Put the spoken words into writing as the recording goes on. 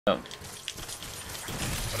Oh.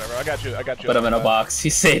 Whatever, I got you. Put him in a box.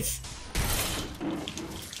 He's safe.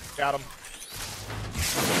 Got him.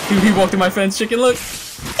 He walked through my fence, chicken. Look.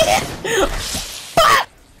 He's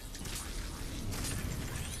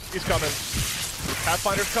coming.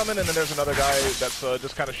 Pathfinder's coming, and then there's another guy that's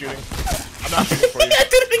just kind of shooting. I'm not shooting for you. I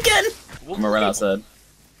did it again. I'm gonna run outside.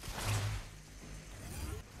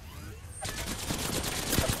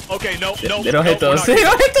 Okay, no. They don't hit those. They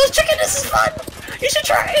don't hit those, chicken. This is fun. You should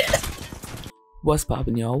try it. What's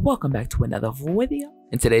poppin', y'all? Welcome back to another video.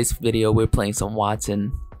 In today's video, we're playing some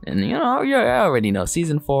Wattson. And you know, you already know,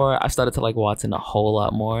 season 4, I've started to like Wattson a whole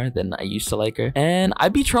lot more than I used to like her. And I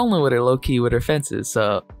be trolling with her low-key with her fences,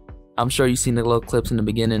 so I'm sure you've seen the little clips in the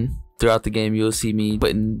beginning. Throughout the game, you'll see me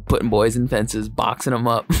putting boys in fences, boxing them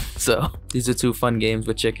up. So these are 2 fun games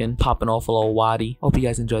with chicken, popping off a little waddy. Hope you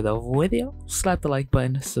guys enjoy the video. Slap the like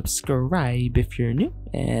button, subscribe if you're new,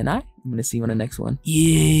 and I'm gonna see you on the next one.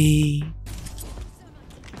 Yay!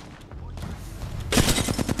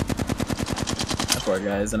 That poor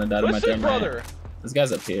guy's gonna die to my brother. This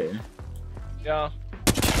guy's up here. Yeah.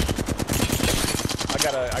 I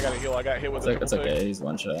gotta heal. I got hit with It's okay. He's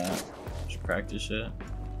one shot. Should practice shit.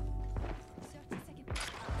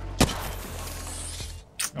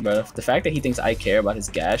 Bro, the fact that he thinks I care about his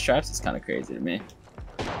gas traps is kind of crazy to me.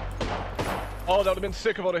 Oh, that would have been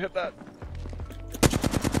sick if I would have hit that.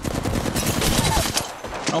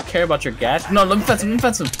 I don't care about your gas. No, let me fence him. Let me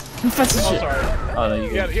fence him. Let me fence his shit. Sorry. Oh, no, you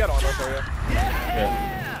good. He had armor for you. Good.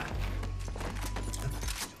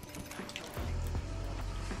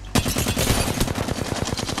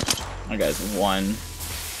 My guy's 1.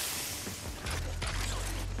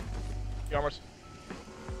 The armor's.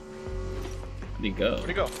 Where'd he go? Where'd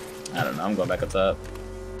he go? I don't know. I'm going back up top.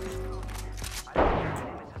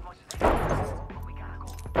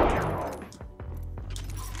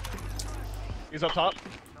 He's up top.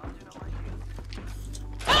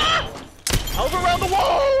 Ah! I was around the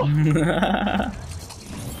wall!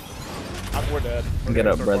 We're dead. Get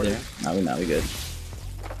up, brother. No, we're not. We good.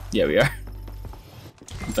 Yeah, we are.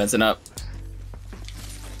 I'm fencing up.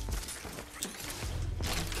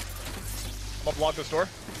 I'm gonna block this door.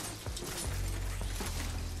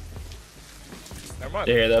 Never mind.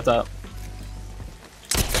 Yeah, here, they're up top.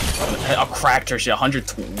 I cracked her shit.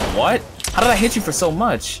 100. What? How did I hit you for so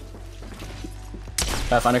much?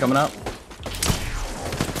 Pathfinder coming up.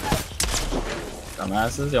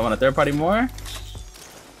 Dumbasses. Y'all want a third party more?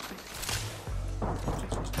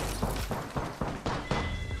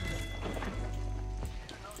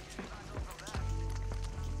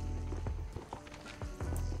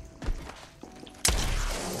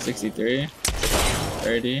 $63,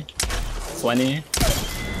 30, 20.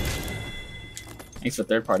 Thanks for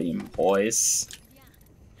third party, boys.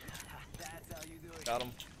 Got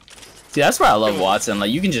him. See, that's why I love Wattson.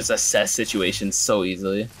 Like, you can just assess situations so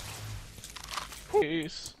easily.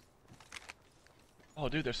 Peace. Oh,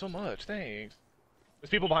 dude, there's so much. Thanks. There's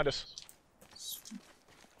people behind us.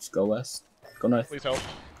 Let's go west. Go north. Please help.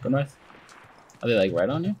 Go north. Are they like right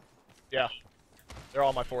on you? Yeah. They're all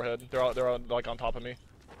on my forehead. They're all like on top of me.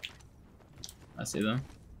 I see them.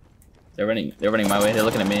 They're running my way. They're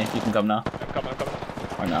looking at me. You can come now. I'm coming.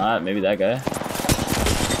 Or not. Maybe that guy.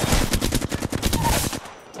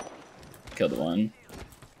 Killed 1.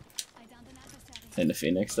 In the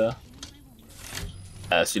Phoenix though.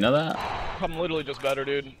 Yes, you know that? I'm literally just better,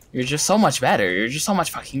 dude. You're just so much better. You're just so much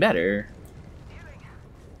fucking better.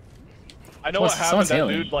 I know what happened. That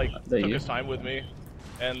healing. dude like took you? his time with me,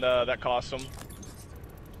 and that cost him.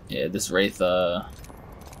 Yeah, this Wraith thought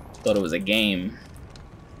it was a game.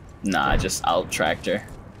 Nah, I just out-tracked her.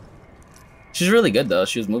 She's really good though.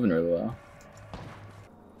 She was moving really well.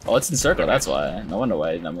 Oh, it's in circle. That's why. No wonder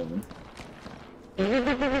why he's not moving.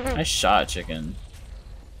 Nice shot, chicken.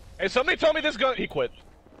 Hey, somebody tell me this gun. He quit.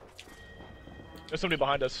 There's somebody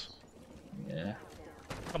behind us. Yeah.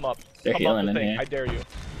 Come up. They're Come healing up the in thing. here. I dare you.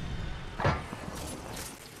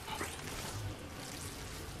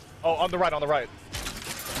 Oh, on the right.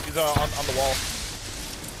 He's on the wall.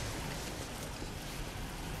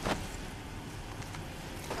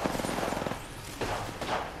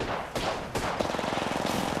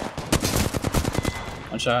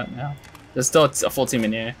 One shot. Yeah. There's still a full team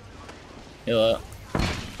in here. Heal up.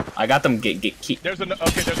 I got them. Keep. There's a team in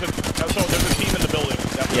the building.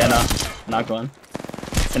 That's Yeah, no. Knocked 1.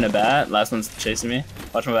 In a bat. Last one's chasing me.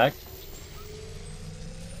 Watch my back.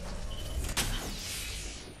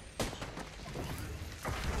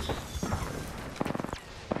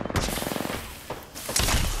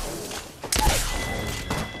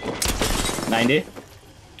 $90.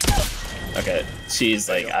 Okay, she's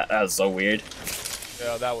like, that was so weird.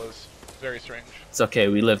 Yeah, that was. Very strange. It's okay,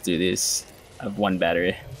 we lived through these. I have 1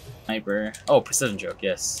 battery. Sniper. Oh, precision joke,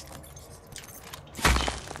 yes.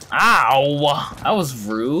 Ow! That was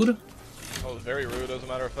rude. That was very rude, as a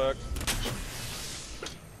matter of fact.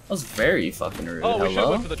 That was very fucking rude. Oh, we should have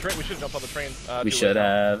Hello? went for the train. We should have jumped on the train. We should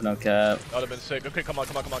have, no cap. That would have been sick. Okay, come on.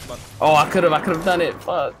 Oh, I could have done it.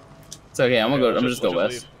 Fuck. It's okay. I'm gonna just go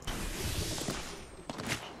west.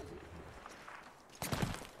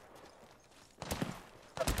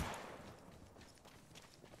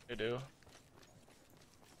 They do.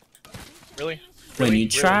 Really? When you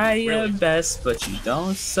try Really? your best, but you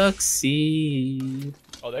don't succeed.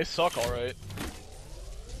 Oh, they suck, all right.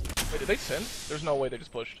 Wait, did they send? There's no way they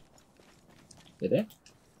just pushed. Did they?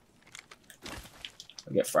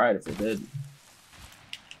 I'd get fried if they did.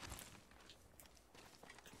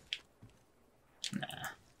 Nah.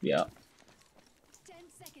 Yeah.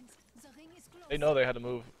 They know they had to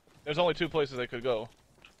move. There's only 2 places they could go.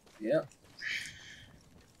 Yeah.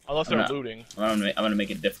 Unless they're looting. I'm gonna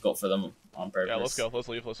make it difficult for them on purpose. Yeah, let's go. Let's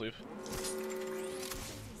leave.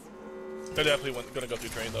 They're definitely gonna go through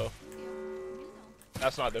train though.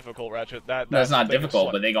 That's not difficult, Ratchet. That's not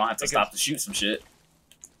difficult, but they gonna have to stop to shoot some shit.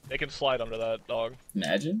 They can slide under that, dog.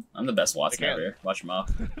 Imagine. I'm the best Watson ever. Watch your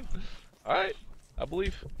mouth. Alright, I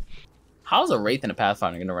believe. How's a Wraith and a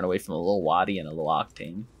Pathfinder gonna run away from a little Waddy and a little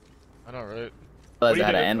Octane? I know, right? Where do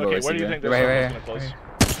you think they're gonna close?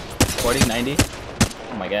 40, 90?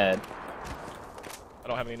 Oh my god. I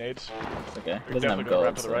don't have any nades. It's okay. He We're doesn't have definitely gonna gold,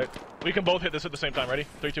 wrap to the right. We can both hit this at the same time. Ready?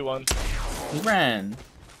 3, 2, 1. He ran.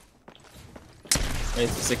 Wait,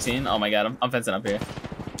 16? Oh my god, I'm fencing up here.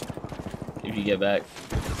 If you get back.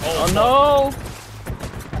 Oh no!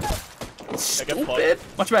 Yeah, Stupid!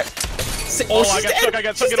 Watch back. Oh, I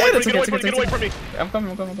got stuck. Get away from me. I'm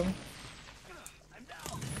coming.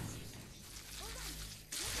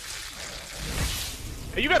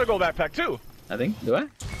 Hey, you gotta go backpack too. I think. Do I?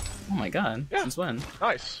 Oh my god. Yeah. Since when?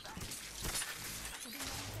 Nice.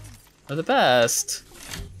 They're the best.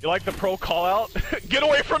 You like the pro call out? Get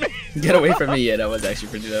away from me! Get away from me. Yeah, that was actually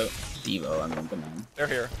pretty dope. Devo, I mean, come on. They're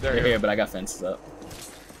here. They're here, but I got fences up.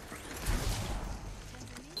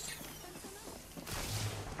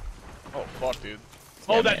 Oh, fuck, dude.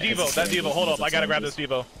 Oh, that Devo. Hold up. I gotta grab this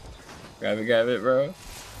Devo. Grab it, bro.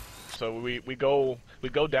 So we go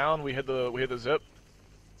down. We hit the zip.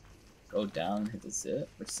 Go down, hit the zip.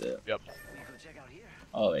 Which zip? Yep.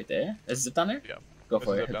 Oh, right there. Is the zip down there? Yeah. Go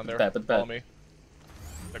for it. Zip down there. Put the pad. Follow me.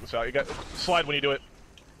 Check this out. You got slide when you do it.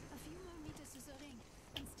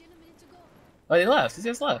 Oh, they left. These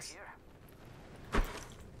guys left.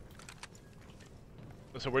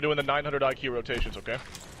 Listen, we're doing the 900 IQ rotations, okay?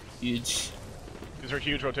 Huge. These are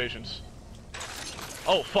huge rotations.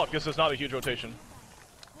 Oh fuck! This is not a huge rotation.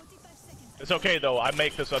 It's okay though. I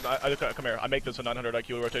make this a. Come here. I make this a 900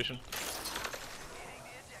 IQ rotation.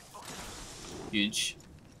 Huge.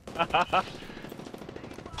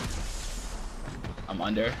 I'm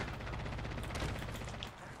under.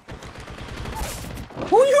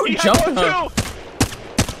 Who you jumping on?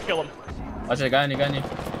 Kill him. Watch it, got you.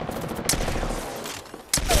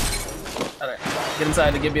 Alright, get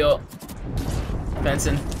inside to give you all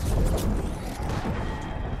fencing.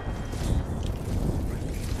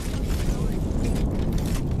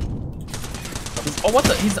 Oh, what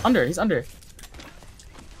the? He's under.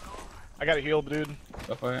 I got a heal, dude.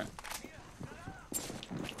 Go for it.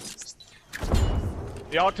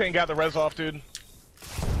 The Octane got the res off, dude.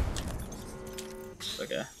 It's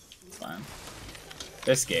okay. It's fine.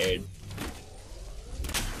 They're scared.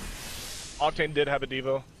 Octane did have a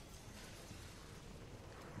Devo.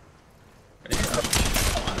 Ready to go.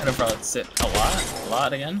 I'm gonna probably sit a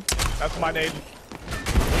lot again. That's my nade.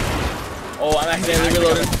 Oh, I'm accidentally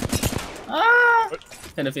reloading. Ah!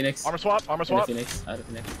 Hit a Phoenix. Armor swap. I had a Phoenix.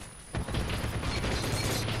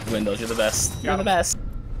 Windows, you're the best. You're the best.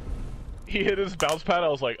 He hit his bounce pad. I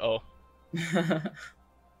was like, oh.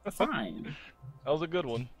 Fine. That was a good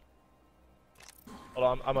one.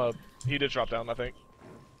 Hold on, he did drop down, I think.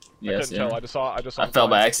 Yes, I couldn't tell. I just saw. I fell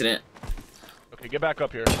by accident. Okay, get back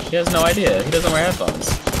up here. He has no idea. He doesn't wear headphones.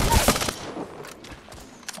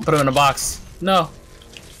 I'll put him in a box. No.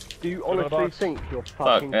 Do you honestly think you're Fuck.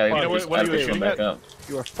 fucking I You know what gotta you were pick him shooting back at? up.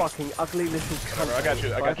 You're a fucking ugly little cunt. I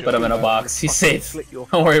got you. Put him in a box. He's safe. Slit your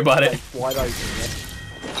Don't worry about it. face wide open,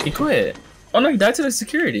 yeah? He quit. Oh no, he died to the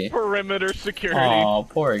security. Perimeter security. Oh,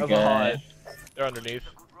 poor That's guy. They're underneath.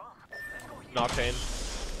 Noctane.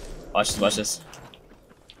 Watch this.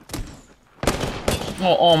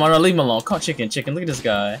 Oh man, leave him alone. Come on, chicken. Look at this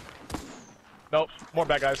guy. Nope, more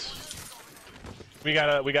bad guys. We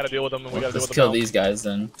gotta deal with them, and we gotta deal with them. Let's kill now. these guys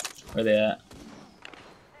then. Where they at?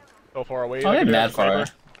 So far away. Oh, they're mad far.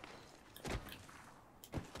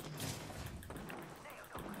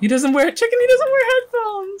 He doesn't wear chicken. He doesn't wear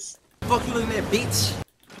headphones. Fuck you looking at, bitch?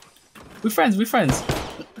 We friends. We friends.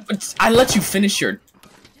 I let you finish your.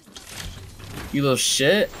 You little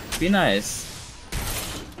shit. Be nice.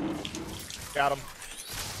 Got him.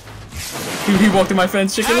 Dude, he walked in my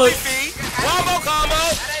fence. Chicken, look. One more combo.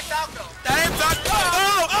 That ain't Falco. That ain't Falco.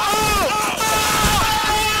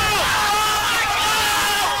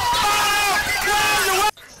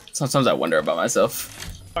 Sometimes I wonder about myself.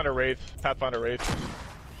 Pathfinder Wraith. Pathfinder Wraith.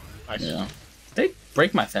 Nice. Yeah. They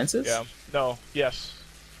break my fences? Yeah. No. Yes.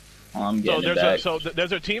 Oh, I'm getting it back.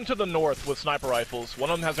 There's a team to the north with sniper rifles. One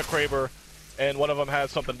of them has a Kraber, and one of them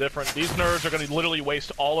has something different. These nerds are going to literally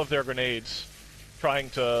waste all of their grenades trying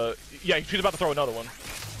to... Yeah, she's about to throw another one.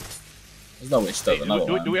 There's no way she throws another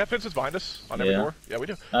one. Do we have fences behind us on every door? Yeah, we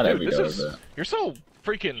do. Not Dude, every door, but... You're so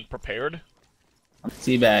freaking prepared.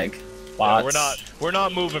 Teabag. Yeah, we're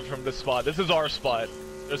not moving from this spot. This is our spot.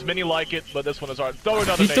 There's many like it, but this one is ours. Throw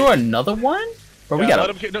another. You threw another one? Bro, we gotta.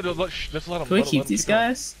 Let them, just let them. Can we keep these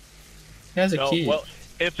guys? These guys are cute. Well,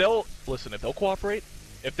 if they'll cooperate,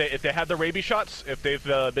 if they have the rabies shots, if they've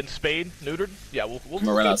been spayed, neutered, yeah, we'll I'm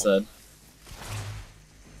gonna run outside.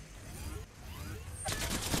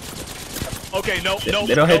 Okay, no. They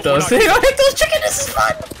don't hit those. They don't hit those. Chicken, this is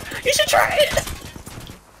fun. You should try it.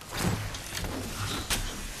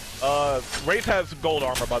 Wraith has gold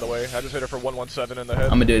armor, by the way. I just hit her for 117 in the head.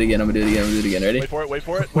 I'm gonna do it again. Ready? Wait for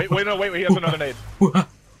it. Wait, he has another nade.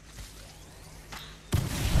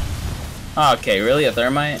 Okay, really? A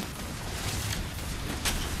thermite?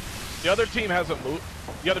 The other team hasn't moved.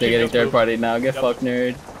 They're getting third party now. Get fucked,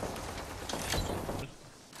 nerd.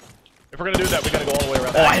 If we're gonna do that, we gotta go all the way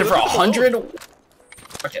around. Oh, I hit it for 100?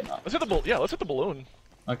 Okay, no. Let's hit the balloon.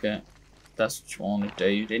 Okay. That's what you want to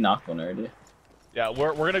do. They knocked one already. Yeah,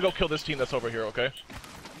 we're gonna go kill this team that's over here, okay?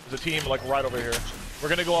 There's a team, like, right over here. We're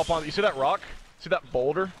gonna go up on... You see that rock? See that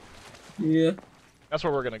boulder? Yeah. That's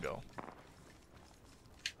where we're gonna go.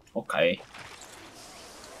 Okay.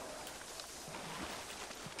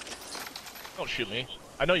 Don't shoot me.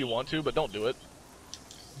 I know you want to, but don't do it.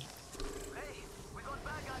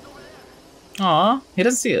 Aw, he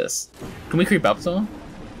doesn't see us. Can we creep up to him?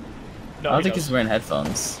 No, I don't think he's wearing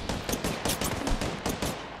headphones.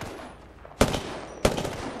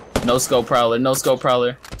 No scope prowler, no scope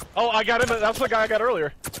prowler. Oh, I got him. That's the guy I got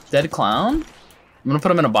earlier. Dead clown? I'm gonna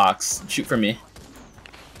put him in a box. Shoot for me.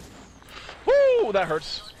 Woo, that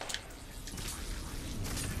hurts.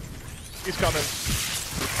 He's coming.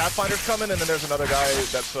 Pathfinder's coming, and then there's another guy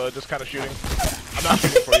that's just kind of shooting. I'm not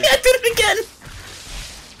shooting for you. I did it again!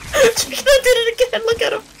 I did it again! Look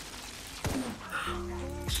at him!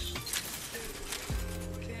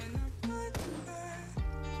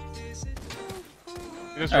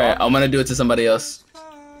 Alright, I'm gonna do it to somebody else.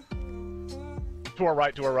 To our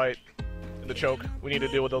right. In the choke. We need to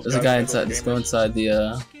deal with those guys. There's a guy inside. Let's go inside the,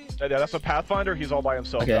 Yeah, that's a Pathfinder. He's all by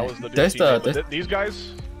himself. Okay. That was the dude There's these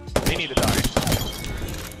guys, they need to die.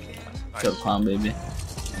 Nice. Kill the clown, baby.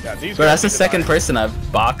 Yeah, these Bro, guys that's the need to second die. person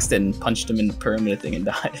I've boxed and punched him in the perimeter thing and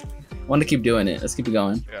died. I want to keep doing it. Let's keep it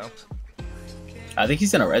going. Yeah. I think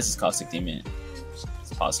he's gonna res his caustic teammate.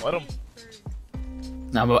 It's possible. Let him.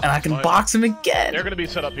 No, but and I can box him again. They're gonna be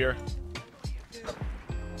set up here.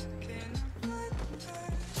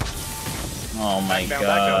 Oh my Back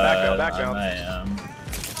god. down. I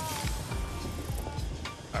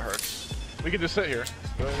That hurts. We can just sit here.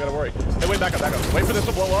 We don't gotta worry. Hey, wait, back up. Wait for this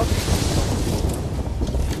to blow up.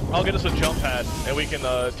 I'll get us a jump pad, and we can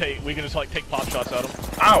just like take pop shots at him.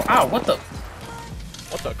 Ow, what the?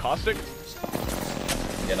 What the caustic?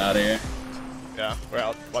 Get out of here. Yeah, we're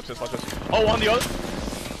out. Watch this. Oh, on the other.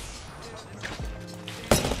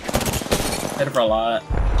 Hit it for a lot.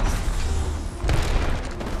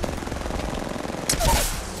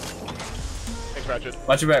 Thanks, Ratchet.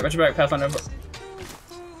 Watch your back, Pathfinder.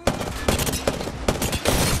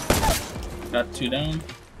 Got 2 down.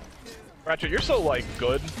 Ratchet, you're so like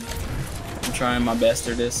good. I'm trying my best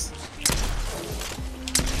for this.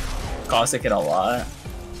 Caustic hit a lot.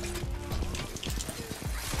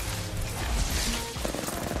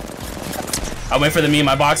 I went for the meme,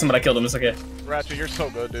 I boxed him, but I killed him, it's okay. Ratchet, you're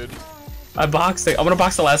so good, dude. I boxed it. I'm gonna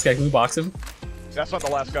box the last guy. Can we box him? That's not the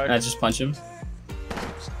last guy. And I just punch him.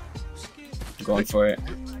 I'm going for it.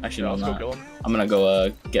 Actually, no, I'm let's not. go kill him. I'm gonna go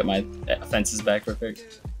get my fences back real quick.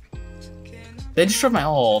 They destroyed my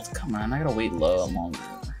ult. Come on, I gotta wait low longer.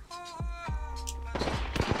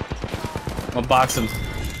 I'm gonna box him.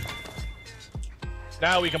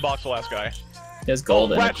 Now we can box the last guy. He has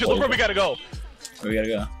gold. Oh, Ratchet, look where we gotta go. Where we gotta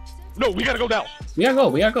go? No, we gotta go down. We got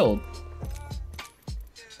gold. We got gold.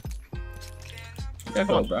 We got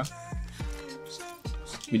gold, bro.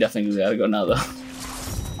 We definitely gotta go now, though.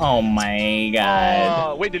 Oh my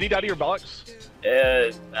god. Wait, did he die to your box?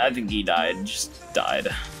 I think he died. Just died.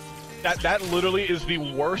 That literally is the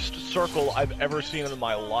worst circle I've ever seen in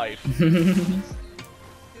my life.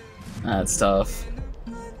 That's tough.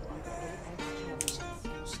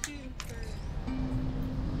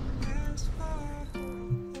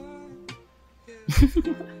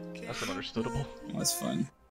 That's ununderstandable. That's fun.